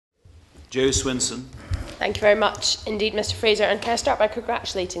Joe Swinson. Thank you very much indeed, Mr Fraser. And can I start by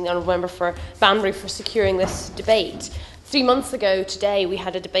congratulating the Honourable Member for Banbury for securing this debate. 3 months ago today, we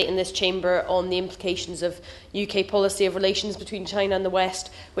had a debate in this chamber on the implications of UK policy of relations between China and the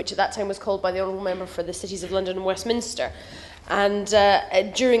West, which at that time was called by the Honourable Member for the cities of London and Westminster. And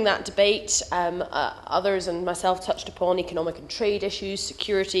during that debate, others and myself touched upon economic and trade issues,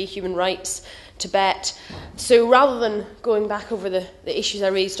 security, human rights, Tibet. So rather than going back over the issues I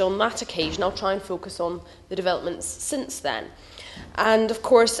raised on that occasion, I'll try and focus on the developments since then. And of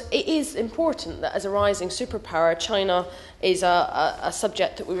course, it is important that as a rising superpower, China is a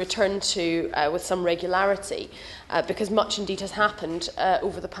subject that we return to with some regularity, because much indeed has happened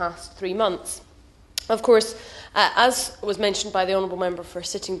over the past 3 months. Of course, as was mentioned by the Honourable Member for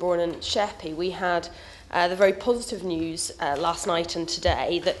Sittingbourne and Sheppey, we had the very positive news last night and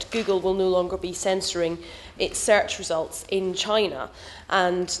today that Google will no longer be censoring its search results in China.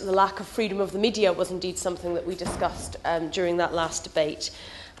 And the lack of freedom of the media was indeed something that we discussed during that last debate.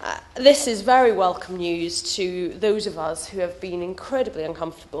 This is very welcome news to those of us who have been incredibly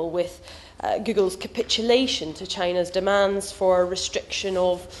uncomfortable with Google's capitulation to China's demands for restriction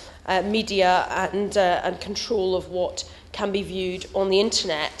of media and control of what can be viewed on the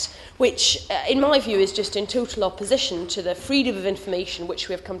internet, which, in my view, is just in total opposition to the freedom of information which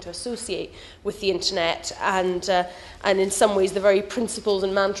we have come to associate with the internet and in some ways the very principles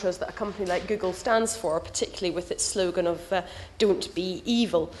and mantras that a company like Google stands for, particularly with its slogan of "Don't be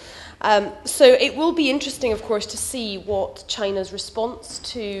evil." So it will be interesting, of course, to see what China's response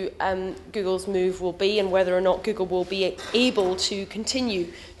to Google's move will be and whether or not Google will be able to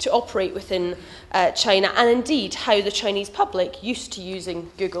continue to operate within China, and indeed how the Chinese public used to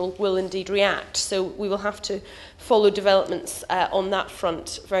using Google will indeed react. So we will have to follow developments on that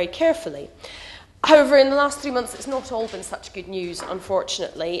front very carefully. However, in the last 3 months, it's not all been such good news,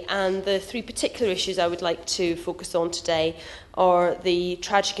 unfortunately, and the 3 particular issues I would like to focus on today are the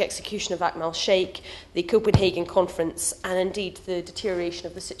tragic execution of Akmal Sheikh, the Copenhagen conference, and indeed the deterioration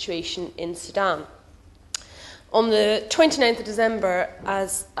of the situation in Sudan. On the 29th of December,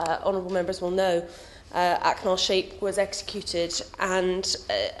 as honourable members will know, Akmal Sheikh was executed, and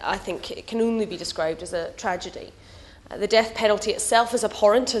I think it can only be described as a tragedy. The death penalty itself is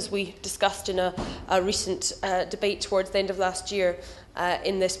abhorrent, as we discussed in a recent debate towards the end of last year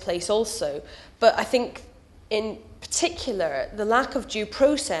in this place also. But I think in particular, the lack of due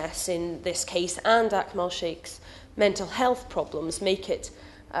process in this case and Akmal Sheikh's mental health problems make it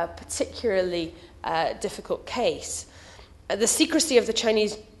a particularly difficult case. The secrecy of the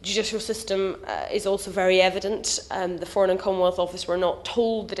Chinese judicial system is also very evident. The Foreign and Commonwealth Office were not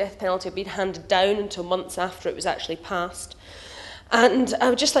told the death penalty had been handed down until months after it was actually passed. And I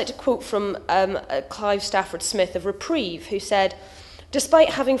would just like to quote from Clive Stafford Smith of Reprieve, who said,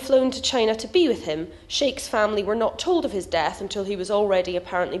 "Despite having flown to China to be with him, Sheikh's family were not told of his death until he was already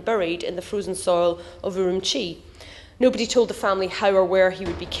apparently buried in the frozen soil of Urumqi. Nobody told the family how or where he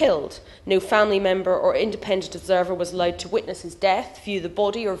would be killed. No family member or independent observer was allowed to witness his death, view the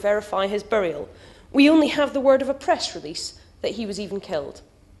body, or verify his burial. We only have the word of a press release that he was even killed."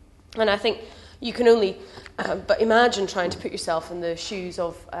 And I think you can only but imagine trying to put yourself in the shoes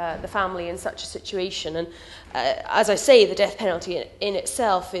of the family in such a situation. And as I say, the death penalty in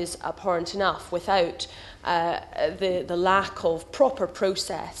itself is abhorrent enough without the lack of proper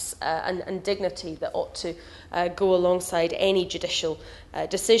process and dignity that ought to go alongside any judicial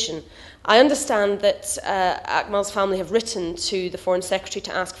decision. I understand that Akmal's family have written to the Foreign Secretary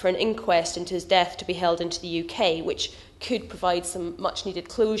to ask for an inquest into his death to be held into the UK, which could provide some much-needed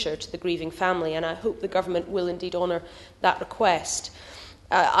closure to the grieving family, and I hope the government will indeed honour that request.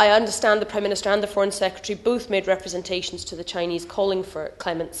 I understand the Prime Minister and the Foreign Secretary both made representations to the Chinese calling for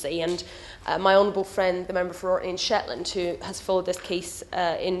clemency, and my honourable friend, the member for Orkney and Shetland, who has followed this case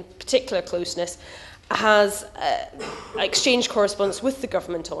in particular closeness, has exchanged correspondence with the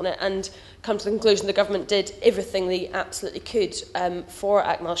government on it and come to the conclusion the government did everything they absolutely could for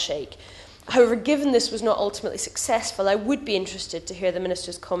Akmal Sheikh. However, given this was not ultimately successful, I would be interested to hear the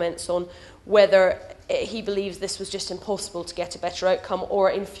Minister's comments on whether he believes this was just impossible to get a better outcome, or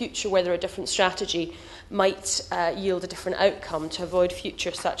in future whether a different strategy might yield a different outcome to avoid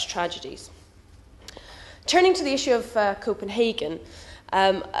future such tragedies. Turning to the issue of Copenhagen,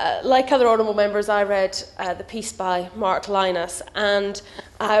 like other honourable members, I read the piece by Mark Linus, and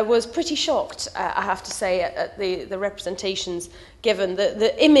I was pretty shocked, I have to say, at the representations given.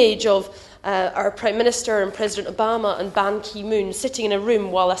 The image of our Prime Minister and President Obama and Ban Ki-moon sitting in a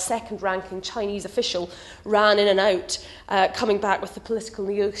room while a second-ranking Chinese official ran in and out, coming back with the political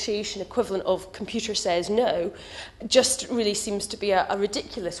negotiation equivalent of computer says no, just really seems to be a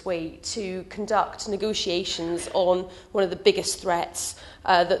ridiculous way to conduct negotiations on one of the biggest threats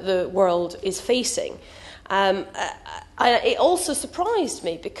that the world is facing. It also surprised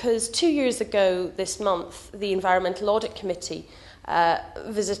me because 2 years ago this month, the Environmental Audit Committee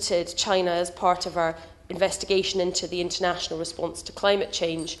visited China as part of our investigation into the international response to climate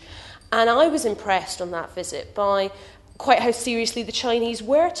change. And I was impressed on that visit by quite how seriously the Chinese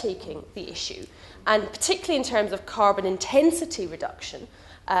were taking the issue, and particularly in terms of carbon intensity reduction,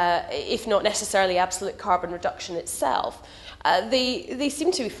 if not necessarily absolute carbon reduction itself. They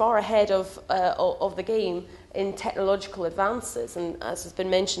seem to be far ahead of the game in technological advances, and as has been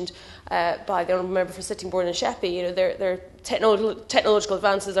mentioned by the Honourable Member for Sittingbourne and Sheppey, their technological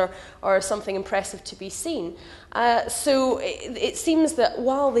advances are something impressive to be seen. So it seems that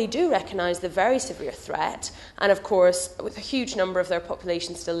while they do recognise the very severe threat, and of course with a huge number of their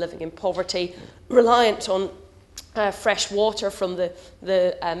population still living in poverty, reliant on fresh water from the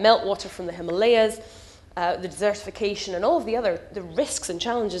meltwater from the Himalayas, the desertification and all of the risks and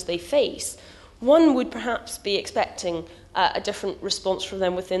challenges they face, one would perhaps be expecting a different response from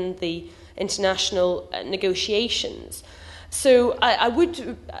them within the international negotiations. So I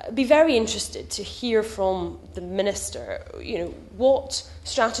would be very interested to hear from the Minister, what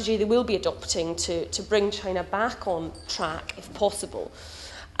strategy they will be adopting to bring China back on track, if possible.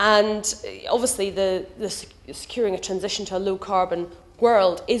 And obviously the securing a transition to a low-carbon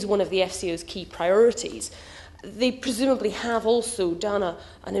world is one of the FCO's key priorities. They presumably have also done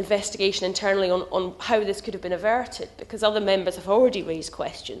an investigation internally on how this could have been averted, because other members have already raised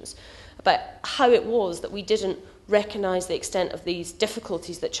questions about how it was that we didn't recognise the extent of these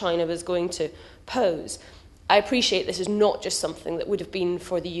difficulties that China was going to pose. I appreciate this is not just something that would have been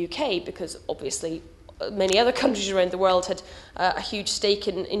for the UK, because obviously many other countries around the world had a huge stake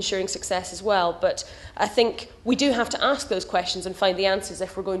in ensuring success as well. But I think we do have to ask those questions and find the answers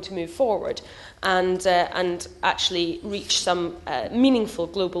if we're going to move forward and actually reach some meaningful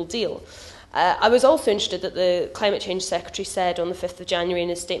global deal. I was also interested that the Climate Change Secretary said on the 5th of January in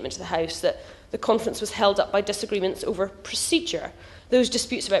his statement to the House that the conference was held up by disagreements over procedure. Those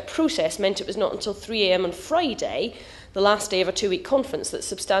disputes about process meant it was not until 3 a.m. on Friday, the last day of a 2-week conference, that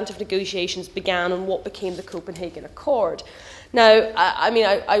substantive negotiations began on what became the Copenhagen Accord. Now,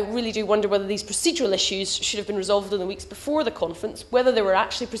 I really do wonder whether these procedural issues should have been resolved in the weeks before the conference, whether there were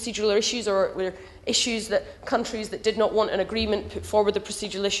actually procedural issues or were issues that countries that did not want an agreement put forward the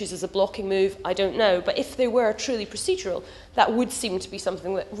procedural issues as a blocking move. I don't know. But if they were truly procedural, that would seem to be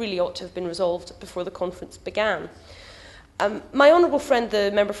something that really ought to have been resolved before the conference began. My honourable friend, the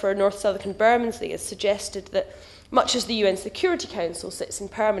member for North Southern Bermondsey, has suggested that much as the UN Security Council sits in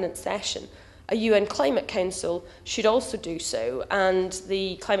permanent session, a UN Climate Council should also do so, and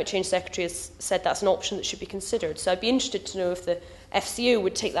the Climate Change Secretary has said that's an option that should be considered. So I'd be interested to know if the FCO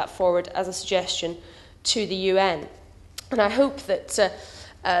would take that forward as a suggestion to the UN. And I hope that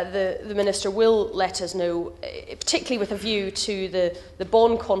the Minister will let us know, particularly with a view to the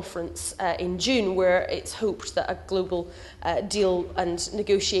Bonn conference in June, where it's hoped that a global deal and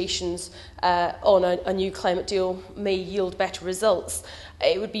negotiations on a new climate deal may yield better results.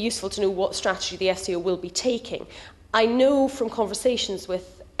 It would be useful to know what strategy the FCO will be taking. I know from conversations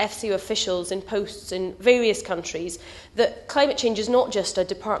with FCO officials in posts in various countries that climate change is not just a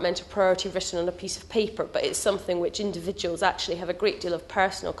departmental priority written on a piece of paper, but it's something which individuals actually have a great deal of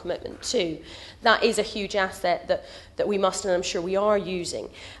personal commitment to. That is a huge asset that we must, and I'm sure we are, using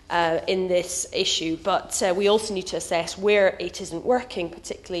in this issue. But we also need to assess where it isn't working,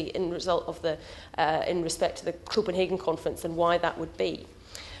 particularly in result of in respect to the Copenhagen conference, and why that would be.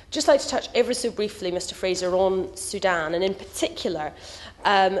 Just like to touch ever so briefly, Mr. Fraser, on Sudan, and in particular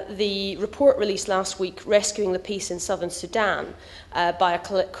the report released last week, Rescuing the Peace in Southern Sudan, by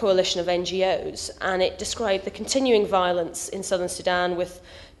a coalition of NGOs, and it described the continuing violence in Southern Sudan with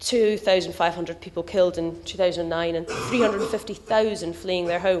 2,500 people killed in 2009 and 350,000 fleeing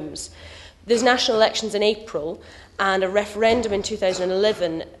their homes. There's national elections in April and a referendum in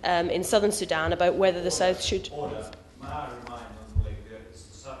 2011 in Southern Sudan about whether the South should... Order. May I remind the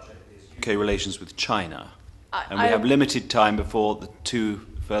subject is UK relations with China, and we have limited time before the two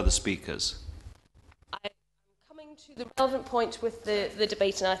further speakers. I'm coming to the relevant point with the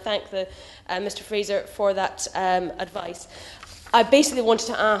debate, and I thank Mr. Fraser for that advice. I basically wanted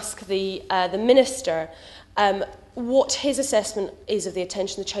to ask the Minister what his assessment is of the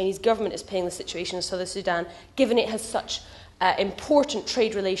attention the Chinese government is paying the situation in Southern Sudan, given it has such important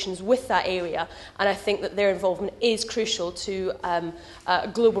trade relations with that area, and I think that their involvement is crucial to a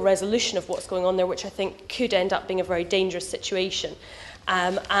global resolution of what's going on there, which I think could end up being a very dangerous situation.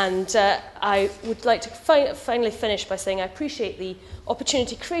 I would like to finally finish by saying I appreciate the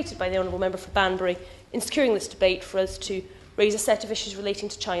opportunity created by the Honourable Member for Banbury in securing this debate for us to raise a set of issues relating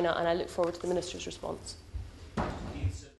to China, and I look forward to the Minister's response.